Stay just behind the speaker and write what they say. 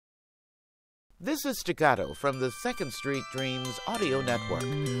This is Staccato from the Second Street Dreams audio network.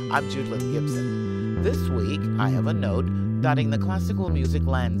 I'm Judelyn Gibson. This week, I have a note dotting the classical music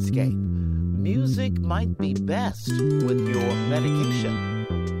landscape. Music might be best with your medication.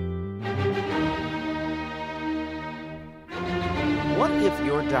 What if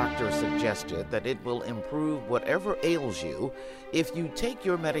your doctor suggested that it will improve whatever ails you if you take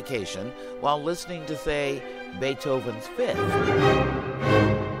your medication while listening to, say, Beethoven's Fifth?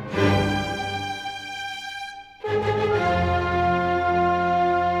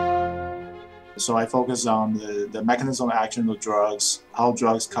 So I focus on the mechanism of action of drugs, how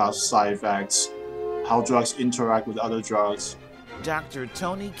drugs cause side effects, how drugs interact with other drugs. Dr.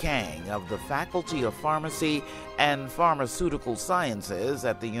 Tony Kang of the Faculty of Pharmacy and Pharmaceutical Sciences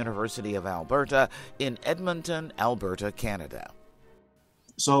at the University of Alberta in Edmonton, Alberta, Canada.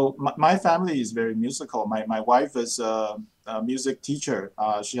 So my family is very musical. My wife is a music teacher.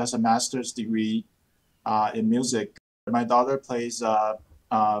 She has a master's degree in music. My daughter plays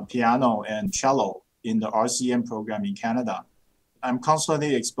piano and cello in the RCM program in Canada. I'm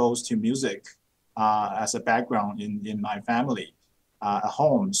constantly exposed to music as a background in my family at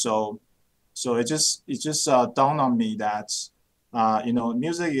home. So it just dawned on me that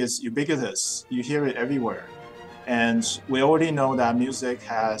music is ubiquitous. You hear it everywhere, and we already know that music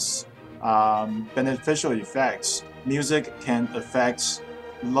has beneficial effects. Music can affect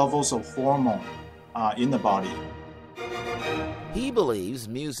levels of hormone in the body. He believes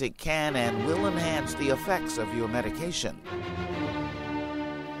music can and will enhance the effects of your medication.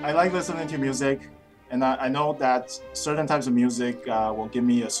 I like listening to music, and I know that certain types of music will give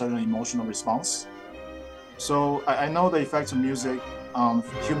me a certain emotional response. So I know the effects of music on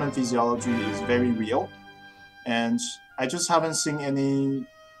human physiology is very real, and I just haven't seen any,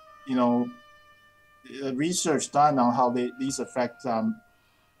 research done on how these affect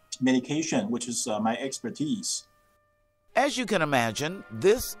medication, which is my expertise. As you can imagine,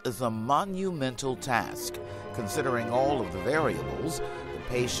 this is a monumental task, considering all of the variables, the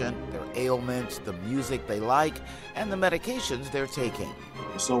patient, their ailments, the music they like, and the medications they're taking.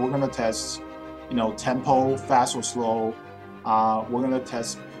 So we're going to test, tempo, fast or slow. We're going to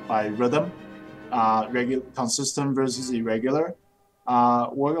test by rhythm, consistent versus irregular.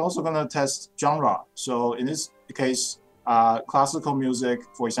 We're also going to test genre. So in this case, classical music,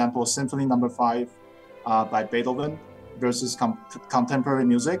 for example, Symphony No. 5 by Beethoven, versus contemporary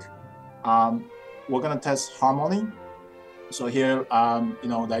music. We're going to test harmony. So here,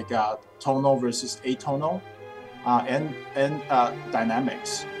 tonal versus atonal, and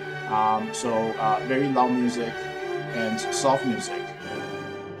dynamics. Very loud music and soft music.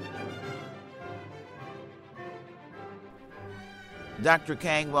 Dr.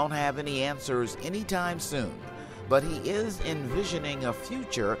 Kang won't have any answers anytime soon, but he is envisioning a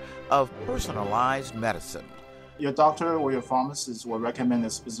future of personalized medicine. Your doctor or your pharmacist will recommend a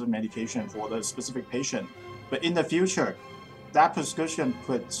specific medication for the specific patient. But in the future, that prescription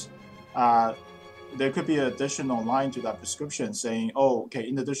there could be an additional line to that prescription saying,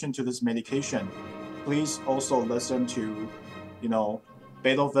 in addition to this medication, please also listen to,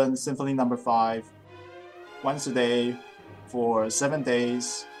 Beethoven Symphony No. 5 once a day for 7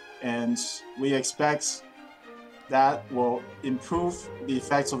 days. And we expect that will improve the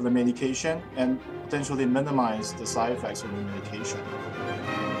effects of the medication and potentially minimize the side effects of the medication.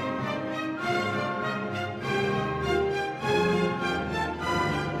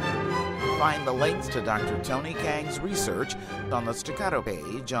 Find the links to Dr. Tony Kang's research on the Staccato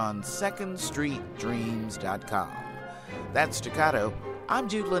page on secondstreetdreams.com. That's Staccato. I'm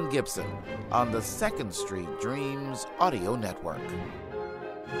Judelyn Gibson on the Second Street Dreams audio network.